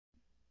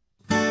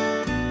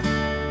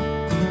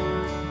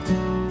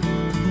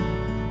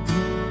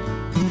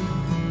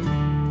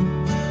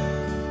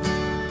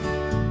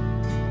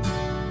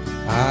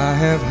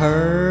have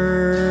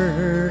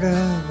heard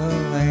of a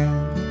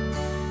land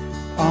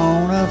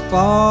on a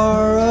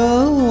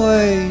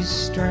faraway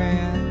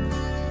strand.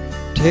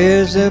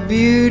 'Tis a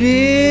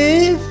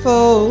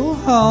beautiful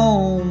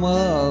home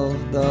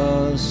of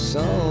the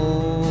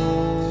soul,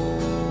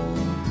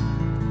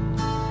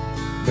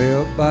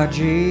 built by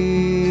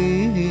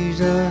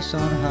Jesus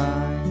on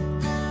high.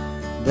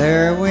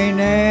 There we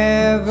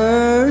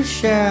never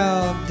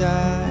shall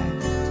die.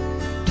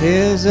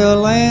 'Tis a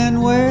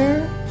land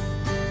where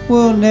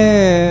we'll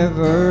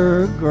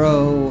never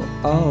grow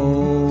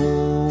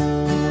old.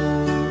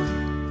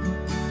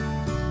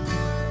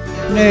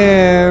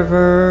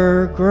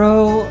 Never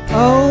grow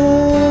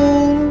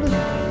old,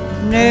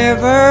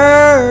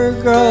 never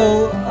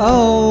grow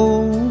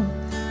old,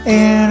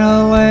 in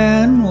a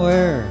land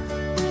where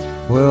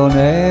we'll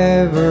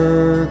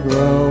never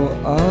grow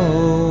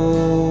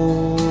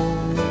old.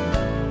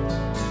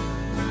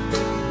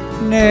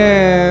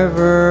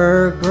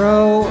 Never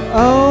grow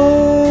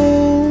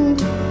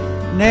old,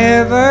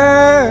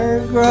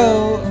 never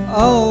grow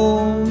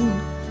old,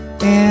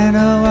 in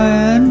a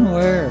land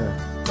where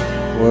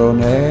we'll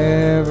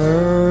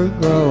never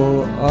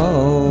grow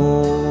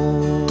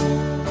old.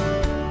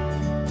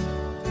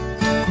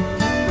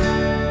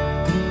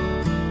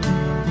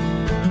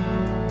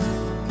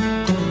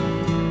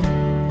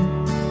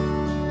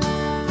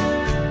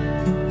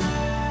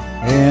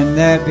 In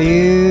that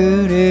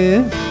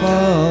beautiful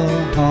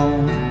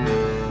home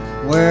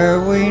where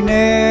we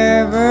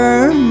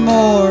never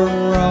more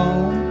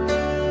roam,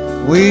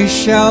 we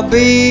shall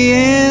be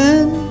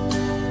in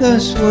the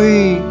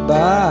sweet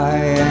by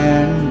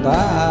and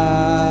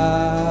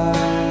by.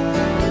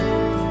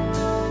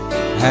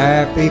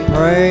 Happy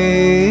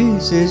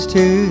praises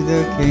to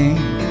the King,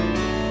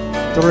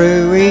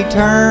 through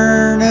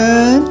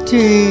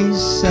eternity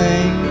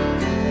sing.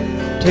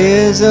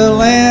 'Tis a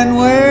land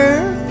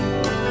where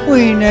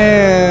we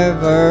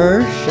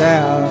never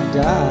shall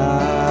die.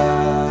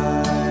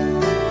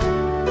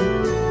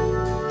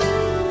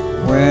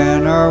 When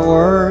our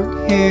work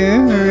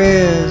here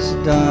is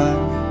done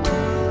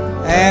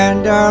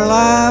and our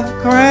life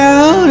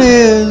crown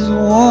is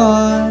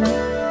won,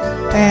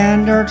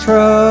 and our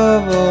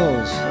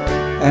troubles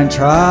and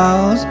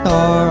trials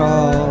are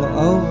all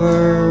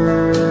over,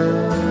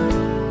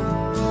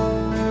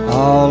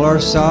 all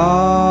our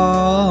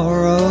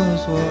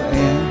sorrows will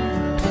end,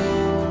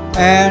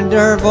 and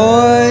our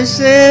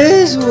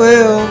voices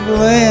will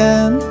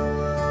blend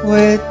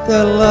with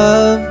the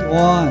loved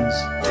ones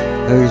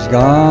who's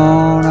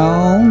gone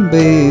on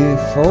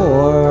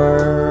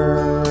before.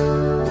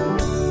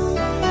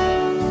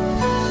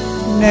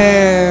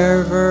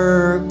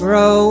 Never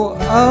grow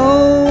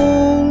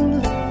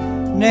old,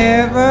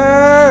 never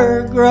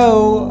grow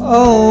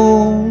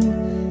old,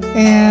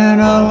 in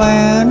a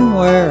land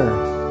where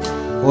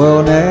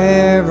we'll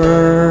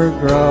never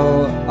grow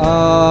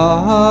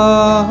old.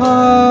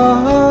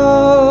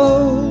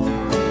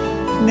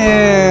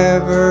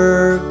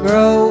 Never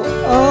grow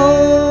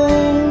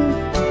old,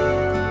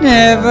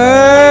 never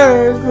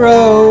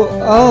grow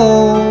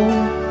old,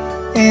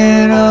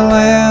 in a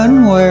land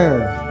where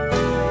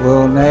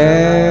we'll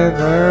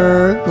never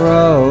grow